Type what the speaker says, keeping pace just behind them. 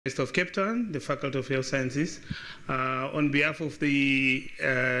of Cape Town, the Faculty of Health Sciences. On behalf of the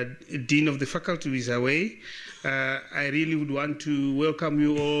Dean of the Faculty who is away, I really would want to welcome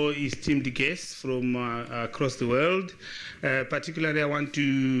you all esteemed guests from across the world. Particularly, I want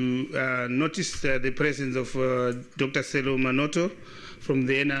to notice the presence of Dr. Selo Manoto from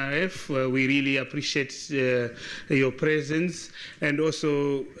the NRF. We really appreciate your presence. And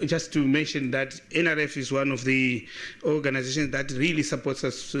also, just to mention that NRF is one of the organizations that really supports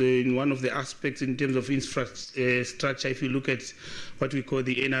us in one of the aspects in terms of infrastructure, if you look at what we call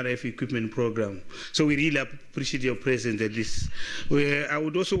the NRF equipment program. So we really appreciate your presence at this. I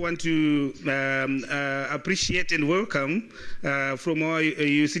would also want to appreciate and welcome from our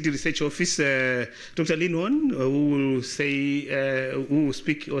UCT Research Office, Dr. Lin Hon, who will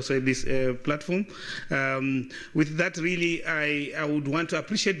speak also at this platform. With that, really, I would want to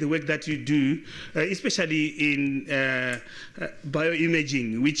appreciate the work that you do, especially in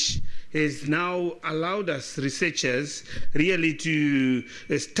bioimaging, which has now allowed us researchers really to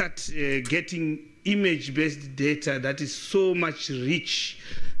start getting image-based data that is so much rich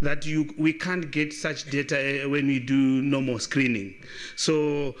that we can't get such data when we do normal screening.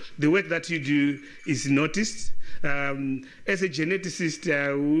 So the work that you do is noticed. As a geneticist,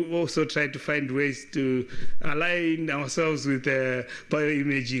 we also try to find ways to align ourselves with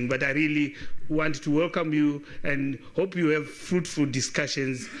bioimaging, but I really want to welcome you and hope you have fruitful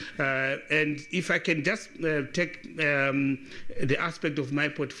discussions. And if I can just take the aspect of my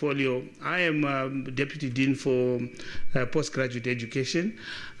portfolio, I am Deputy Dean for Postgraduate Education.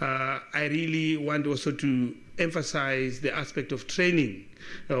 I really want also to emphasize the aspect of training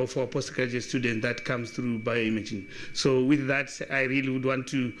for postgraduate students that comes through bioimaging. So with that, I really would want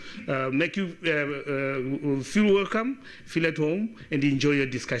to make you feel welcome, feel at home, and enjoy your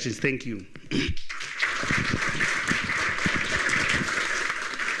discussions. Thank you.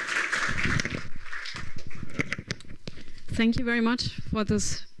 Thank you very much for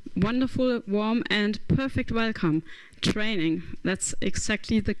this wonderful, warm, and perfect welcome. Training. That's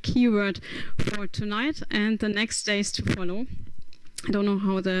exactly the key word for tonight and the next days to follow. I don't know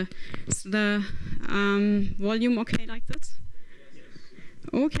how is the volume okay like this?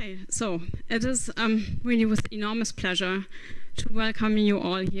 Okay, so it is really with enormous pleasure to welcome you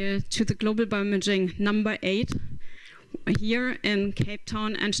all here to the Global BioImaging number 8 here in Cape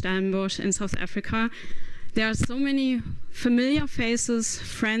Town and Stellenbosch in South Africa. There are so many familiar faces,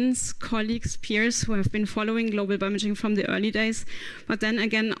 friends, colleagues, peers who have been following Global BioImaging from the early days, but then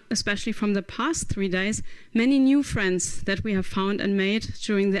again, especially from the past 3 days, many new friends that we have found and made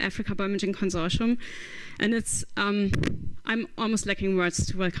during the Africa BioImaging Consortium. And it's, I'm almost lacking words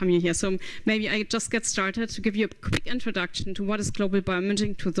to welcome you here. So maybe I just get started to give you a quick introduction to what is Global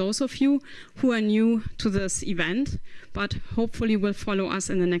BioImaging to those of you who are new to this event, but hopefully will follow us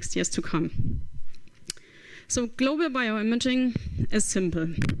in the next years to come. So global bioimaging is simple,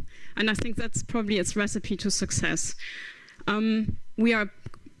 and I think that's probably its recipe to success. We are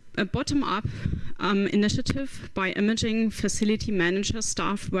a bottom-up initiative by imaging facility managers,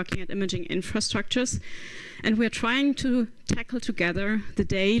 staff working at imaging infrastructures, and we're trying to tackle together the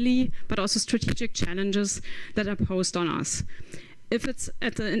daily but also strategic challenges that are posed on us. If it's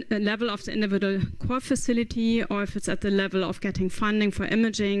at the level of the individual core facility, or if it's at the level of getting funding for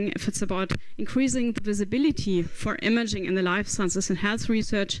imaging, if it's about increasing the visibility for imaging in the life sciences and health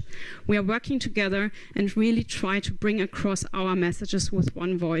research, we are working together and really try to bring across our messages with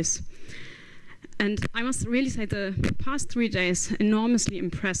one voice. And I must really say the past 3 days enormously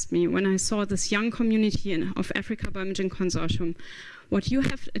impressed me when I saw this young community of Africa BioImaging Consortium. What you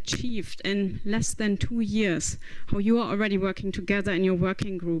have achieved in less than 2 years, how you are already working together in your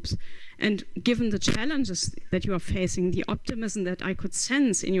working groups, and given the challenges that you are facing, the optimism that I could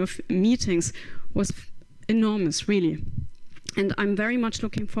sense in your meetings was enormous, really. And I'm very much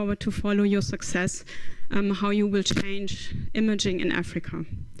looking forward to follow your success, how you will change imaging in Africa.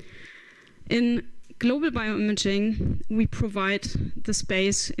 In Global BioImaging, we provide the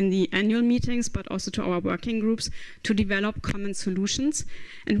space in the annual meetings, but also to our working groups, to develop common solutions.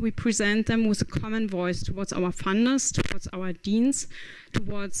 And we present them with a common voice towards our funders, towards our deans,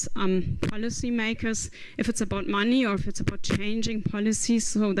 towards policymakers, if it's about money or if it's about changing policies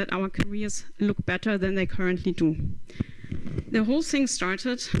so that our careers look better than they currently do. The whole thing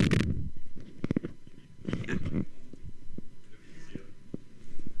started... Yeah.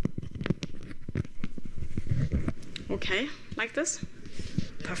 Okay, like this?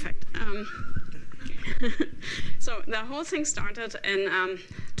 Perfect. So the whole thing started in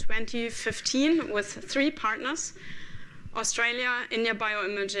 2015 with 3 partners, Australia, India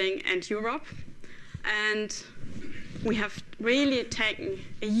BioImaging, and Europe. And we have really taken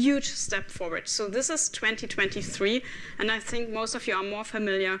a huge step forward. So this is 2023, and I think most of you are more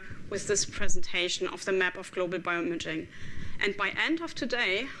familiar with this presentation of the map of global bioimaging. And by end of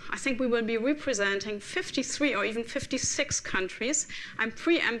today, I think we will be representing 53 or even 56 countries. I'm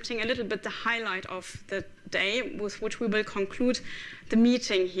preempting a little bit the highlight of the day with which we will conclude the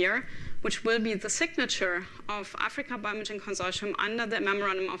meeting here, which will be the signature of Africa Bioimaging Consortium under the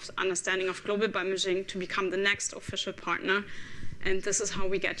Memorandum of Understanding of Global Bioimaging to become the next official partner. And this is how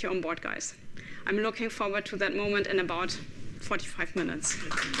we get you on board, guys. I'm looking forward to that moment in about 45 minutes.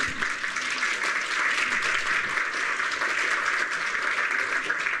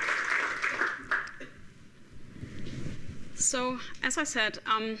 So, as I said,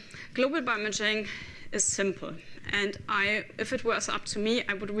 global bioimaging is simple. And if it was up to me,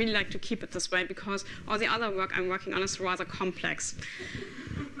 I would really like to keep it this way because all the other work I'm working on is rather complex.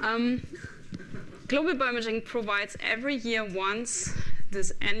 Global bioimaging provides every year once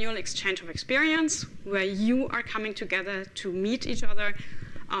this annual exchange of experience where you are coming together to meet each other.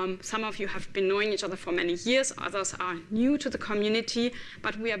 Some of you have been knowing each other for many years, others are new to the community,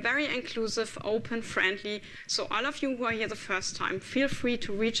 but we are very inclusive, open, friendly. So all of you who are here the first time, feel free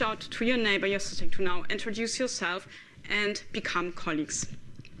to reach out to your neighbor you're sitting to now, introduce yourself, and become colleagues.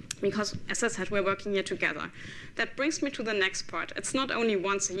 Because, as I said, we're working here together. That brings me to the next part. It's not only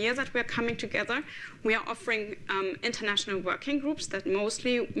once a year that we're coming together. We are offering international working groups that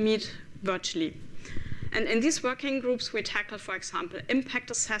mostly meet virtually. And in these working groups, we tackle, for example,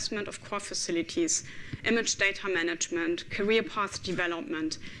 impact assessment of core facilities, image data management, career path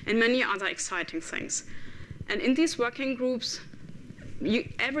development, and many other exciting things. And in these working groups,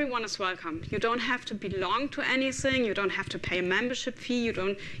 everyone is welcome. You don't have to belong to anything. You don't have to pay a membership fee.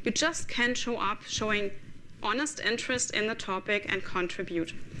 You just can show up showing honest interest in the topic and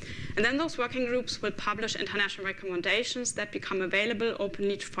contribute. And then those working groups will publish international recommendations that become available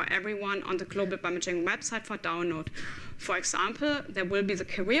openly for everyone on the Global BioImaging website for download. For example, there will be the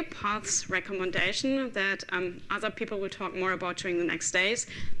career paths recommendation that other people will talk more about during the next days.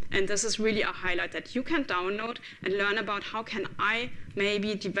 And this is really a highlight that you can download and learn about how can I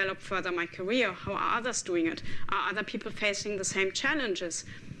maybe develop further my career? How are others doing it? Are other people facing the same challenges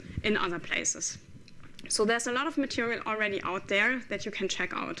in other places? So there's a lot of material already out there that you can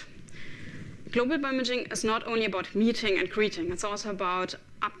check out. Global bioimaging is not only about meeting and greeting, it's also about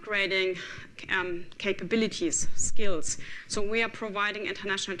upgrading capabilities, skills. So we are providing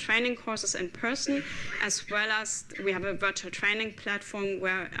international training courses in person, as well as we have a virtual training platform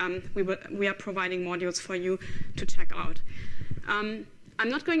where we are providing modules for you to check out. I'm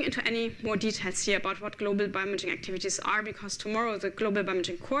not going into any more details here about what global bioimaging activities are, because tomorrow the Global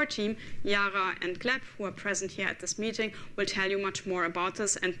BioImaging core team, Yara and Gleb, who are present here at this meeting, will tell you much more about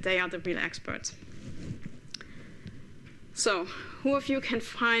this, and they are the real experts. So, who of you can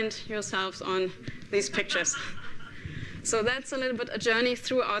find yourselves on these pictures? So that's a little bit a journey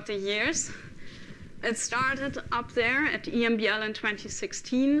throughout the years. It started up there at EMBL in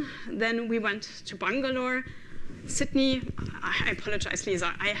 2016. Then we went to Bangalore, Sydney. I apologize,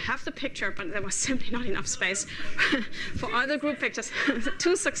 Lisa. I have the picture, but there was simply not enough space for all the group pictures.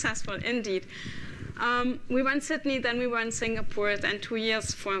 Too successful, indeed. We went Sydney, then we were in Singapore. Then 2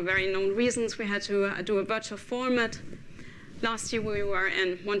 years, for very known reasons, we had to do a virtual format. Last year, we were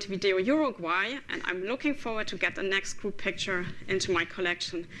in Montevideo, Uruguay, and I'm looking forward to get the next group picture into my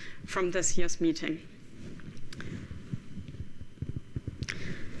collection from this year's meeting.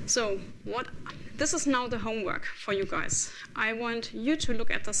 So this is now the homework for you guys. I want you to look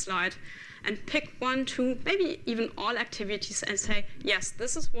at the slide and pick 1, 2, maybe even all activities and say, yes,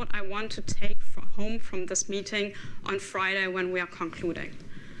 this is what I want to take home from this meeting on Friday when we are concluding.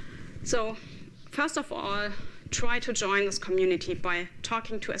 So first of all, try to join this community by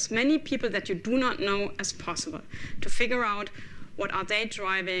talking to as many people that you do not know as possible to figure out what are they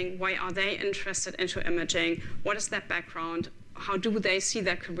driving, why are they interested into imaging, what is their background, how do they see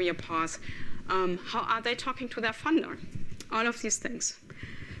their career path, how are they talking to their funder, all of these things.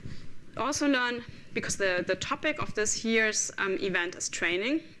 Also learn, because the topic of this year's event is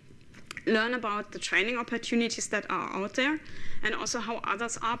training, learn about the training opportunities that are out there and also how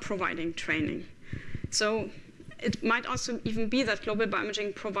others are providing training. So it might also even be that Global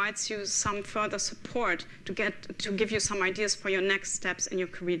BioImaging provides you some further support to give you some ideas for your next steps in your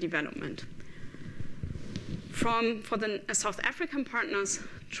career development. For the South African partners,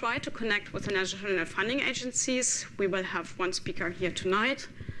 try to connect with the national funding agencies. We will have one speaker here tonight.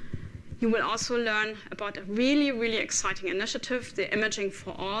 You will also learn about a really, really exciting initiative, the Imaging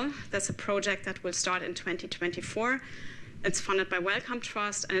for All. That's a project that will start in 2024. It's funded by Wellcome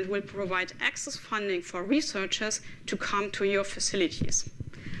Trust, and it will provide access funding for researchers to come to your facilities.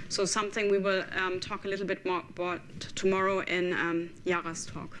 So something we will talk a little bit more about tomorrow in Yara's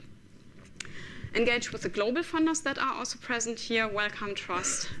talk. Engage with the global funders that are also present here, Wellcome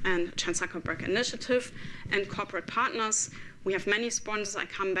Trust and Chan Zuckerberg Initiative, and corporate partners. We have many sponsors. I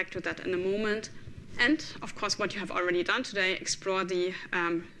come back to that in a moment. And, of course, what you have already done today, explore the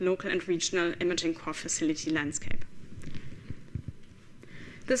local and regional imaging core facility landscape.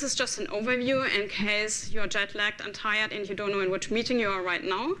 This is just an overview in case you're jet-lagged and tired and you don't know in which meeting you are right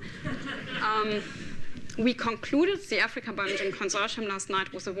now. We concluded the Africa BioImaging Consortium last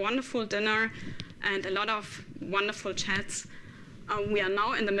night with a wonderful dinner and a lot of wonderful chats. We are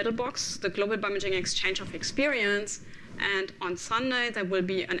now in the middle box, the Global BioImaging Exchange of Experience. And on Sunday, there will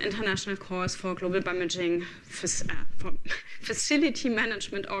be an international course for Global BioImaging for facility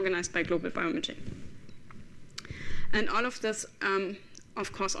management organized by Global BioImaging. And all of this,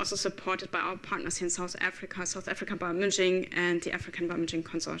 of course, also supported by our partners in South Africa BioImaging and the African BioImaging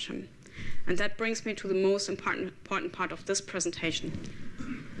Consortium. And that brings me to the most important part of this presentation.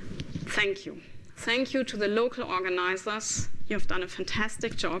 Thank you. Thank you to the local organizers. You have done a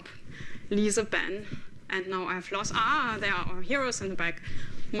fantastic job. Lisa, Ben, and now I've lost, there are our heroes in the back.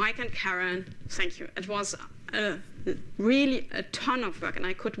 Mike and Karen, thank you. It was really a ton of work, and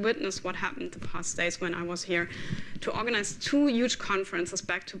I could witness what happened the past days when I was here. To organize 2 huge conferences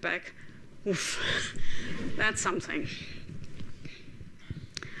back to back, oof, that's something.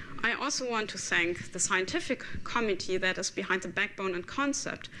 I also want to thank the scientific committee that is behind the backbone and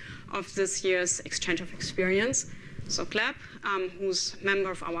concept of this year's Exchange of Experience. So Gleb, who's a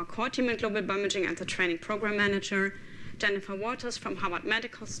member of our core team in Global BioImaging and the training program manager, Jennifer Waters from Harvard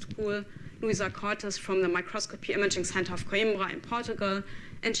Medical School, Luisa Cortes from the Microscopy Imaging Center of Coimbra in Portugal,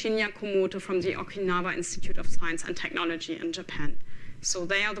 and Shinya Komoto from the Okinawa Institute of Science and Technology in Japan. So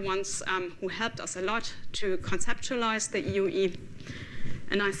they are the ones who helped us a lot to conceptualize the EOE.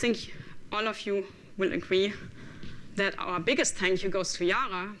 And I think all of you will agree that our biggest thank you goes to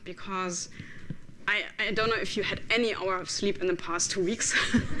Yara, because I don't know if you had any hour of sleep in the past 2 weeks.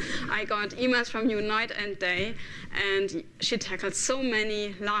 I got emails from you night and day, and she tackled so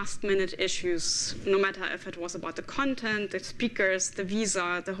many last-minute issues, no matter if it was about the content, the speakers, the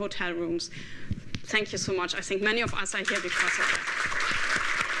visa, the hotel rooms. Thank you so much. I think many of us are here because of that.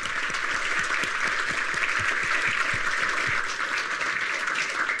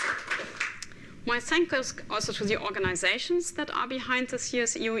 My thanks goes also to the organizations that are behind this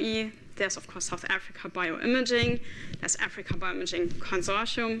year's EOE. There's, of course, South Africa BioImaging. There's Africa BioImaging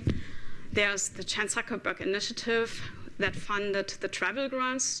Consortium. There's the Chan Zuckerberg Initiative that funded the travel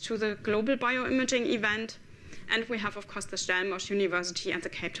grants to the Global BioImaging event. And we have, of course, the Stellenbosch University and the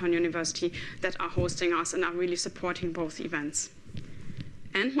Cape Town University that are hosting us and are really supporting both events.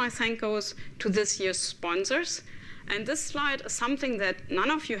 And my thank goes to this year's sponsors. And this slide is something that none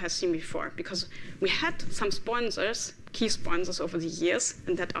of you have seen before, because we had some sponsors, key sponsors over the years,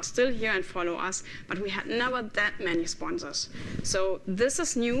 and that are still here and follow us, but we had never that many sponsors. So this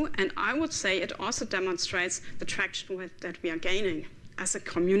is new, and I would say it also demonstrates the traction that we are gaining as a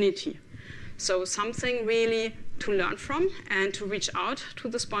community. So something really to learn from and to reach out to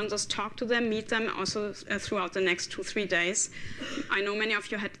the sponsors, talk to them, meet them also throughout the next 2-3 days. I know many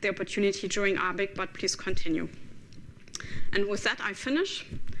of you had the opportunity during ABIC, but please continue. And with that, I finish.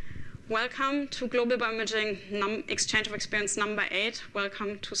 Welcome to Global BioImaging Exchange of Experience number 8.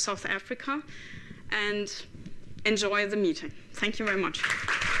 Welcome to South Africa. And enjoy the meeting. Thank you very much.